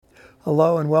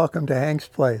Hello and welcome to Hank's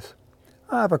Place.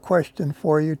 I have a question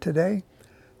for you today.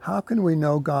 How can we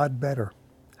know God better?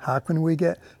 How can we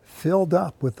get filled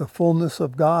up with the fullness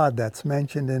of God that's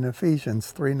mentioned in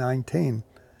Ephesians 3:19?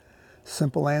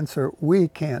 Simple answer, we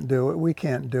can't do it. We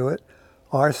can't do it.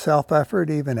 Our self-effort,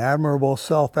 even admirable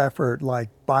self-effort like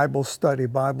Bible study,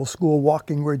 Bible school,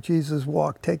 walking where Jesus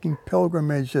walked, taking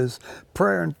pilgrimages,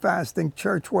 prayer and fasting,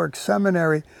 church work,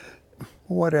 seminary,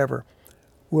 whatever,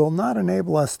 will not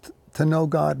enable us to know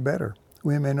God better.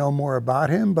 We may know more about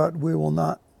Him, but we will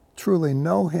not truly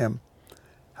know Him.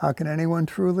 How can anyone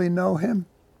truly know Him?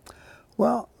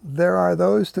 Well, there are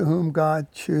those to whom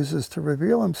God chooses to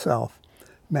reveal Himself.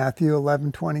 Matthew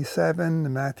 11:27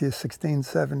 and Matthew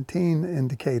 16:17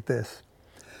 indicate this.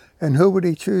 And who would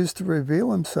He choose to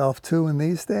reveal Himself to in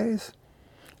these days?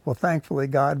 Well, thankfully,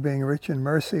 God, being rich in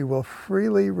mercy, will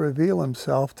freely reveal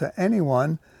Himself to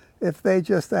anyone if they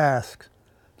just ask.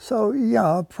 So,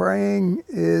 yeah, praying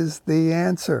is the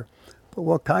answer. But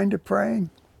what kind of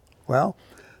praying? Well,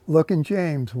 look in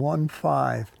James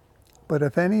 1:5. But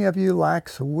if any of you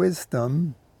lacks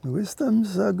wisdom,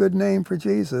 wisdom's a good name for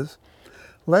Jesus,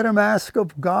 let him ask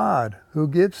of God, who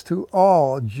gives to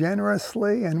all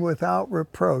generously and without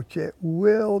reproach. It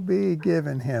will be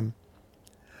given him.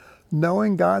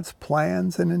 Knowing God's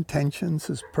plans and intentions,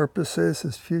 His purposes,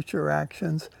 His future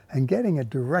actions, and getting it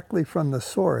directly from the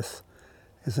source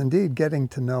is indeed getting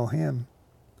to know Him.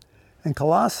 In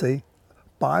Colossae,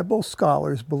 Bible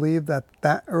scholars believe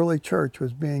that early church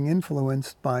was being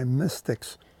influenced by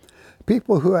mystics,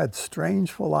 people who had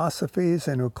strange philosophies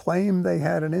and who claimed they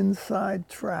had an inside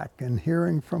track in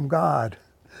hearing from God.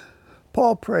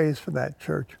 Paul prays for that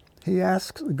church. He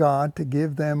asks God to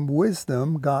give them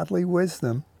wisdom, godly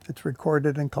wisdom. It's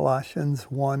recorded in Colossians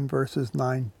 1, verses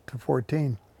 9 to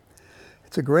 14.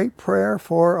 It's a great prayer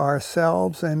for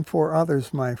ourselves and for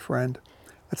others, my friend.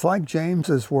 It's like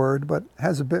James's word, but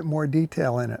has a bit more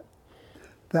detail in it.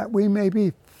 That we may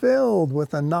be filled with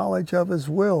the knowledge of His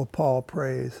will, Paul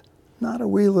prays. Not a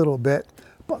wee little bit,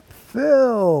 but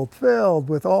filled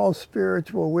with all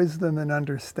spiritual wisdom and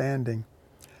understanding.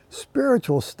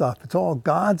 Spiritual stuff, it's all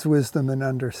God's wisdom and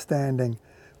understanding.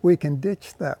 We can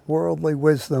ditch that worldly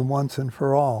wisdom once and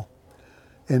for all,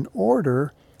 in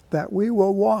order that we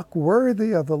will walk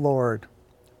worthy of the Lord,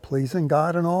 pleasing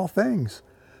God in all things,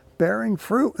 bearing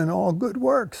fruit in all good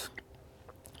works,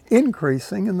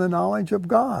 increasing in the knowledge of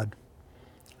God.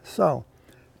 So,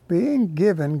 being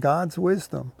given God's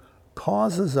wisdom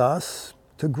causes us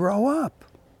to grow up,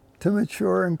 to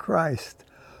mature in Christ.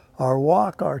 Our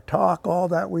walk, our talk, all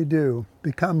that we do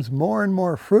becomes more and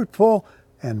more fruitful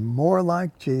and more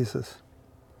like Jesus.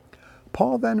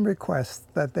 Paul then requests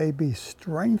that they be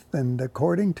strengthened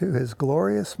according to His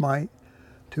glorious might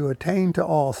to attain to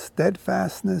all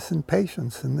steadfastness and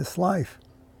patience in this life.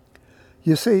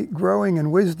 You see, growing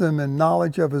in wisdom and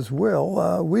knowledge of His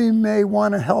will, we may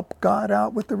want to help God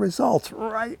out with the results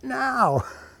right now,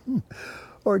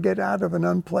 or get out of an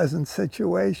unpleasant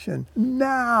situation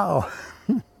now.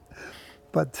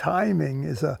 But timing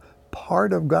is a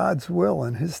part of God's will,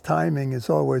 and His timing is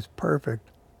always perfect.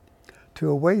 To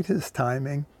await His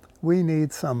timing, we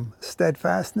need some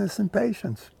steadfastness and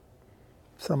patience.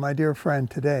 So, my dear friend,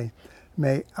 today,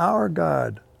 may our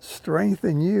God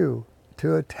strengthen you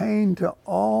to attain to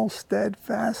all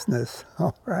steadfastness,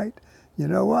 all right? You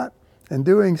know what? In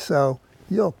doing so,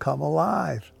 you'll come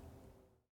alive.